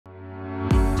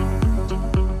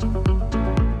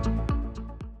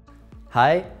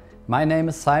Hi, my name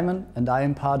is Simon and I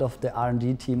am part of the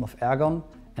R&D team of Ergon,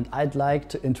 and I'd like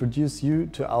to introduce you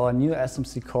to our new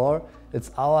SMC Core. It's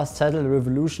our saddle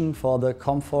revolution for the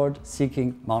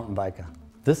comfort-seeking mountain biker.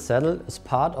 This saddle is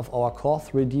part of our Core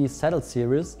 3D saddle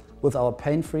series with our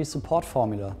pain-free support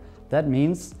formula. That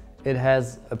means it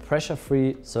has a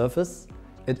pressure-free surface,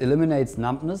 it eliminates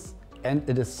numbness, and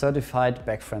it is certified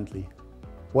back-friendly.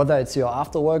 Whether it's your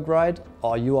after-work ride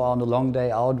or you are on a long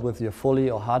day out with your fully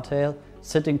or hardtail,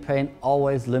 sitting pain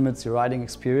always limits your riding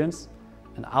experience,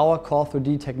 and our Core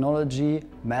 3D technology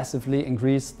massively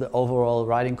increases the overall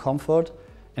riding comfort,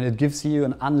 and it gives you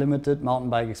an unlimited mountain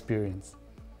bike experience.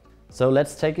 So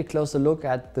let's take a closer look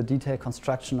at the detailed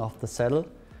construction of the saddle.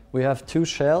 We have two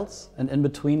shells, and in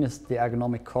between is the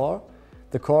Ergonomic core.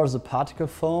 The core is a particle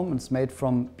foam, it's made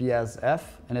from BASF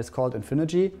and it's called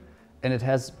Infinity, and it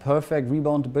has perfect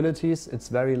rebound abilities. It's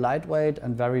very lightweight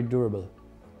and very durable.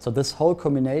 So this whole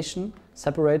combination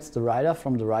separates the rider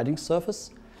from the riding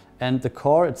surface, and the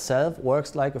core itself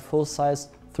works like a full-size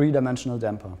three-dimensional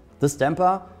damper. This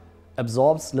damper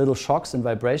absorbs little shocks and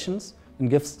vibrations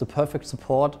and gives the perfect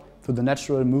support through the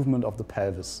natural movement of the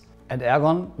pelvis. At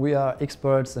Ergon, we are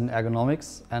experts in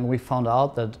ergonomics, and we found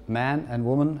out that men and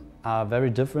women are very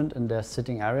different in their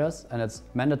sitting areas, and it's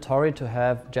mandatory to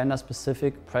have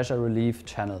gender-specific pressure relief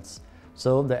channels.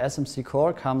 So the SMC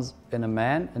Core comes in a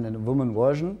man and in a woman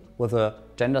version with a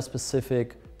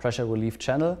gender-specific pressure relief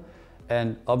channel,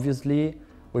 and obviously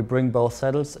we bring both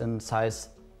saddles in size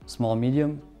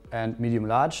small-medium and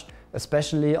medium-large,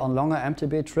 especially on longer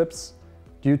MTB trips.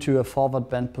 Due to a forward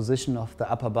bent position of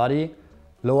the upper body,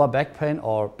 lower back pain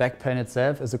or back pain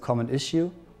itself is a common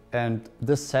issue, and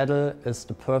this saddle is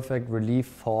the perfect relief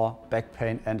for back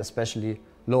pain and especially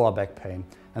lower back pain.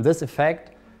 And this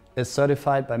effect is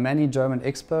certified by many German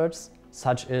experts,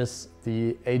 such as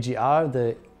the AGR,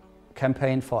 the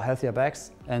Campaign for Healthier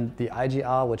Backs, and the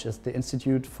IGR, which is the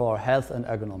Institute for Health and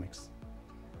Ergonomics.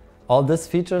 All these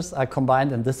features are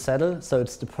combined in this saddle, so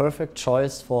it's the perfect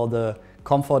choice for the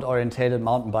comfort-oriented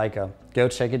mountain biker. Go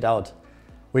check it out.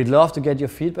 We'd love to get your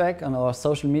feedback on our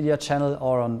social media channel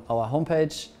or on our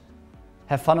homepage.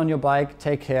 Have fun on your bike,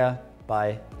 take care,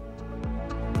 bye.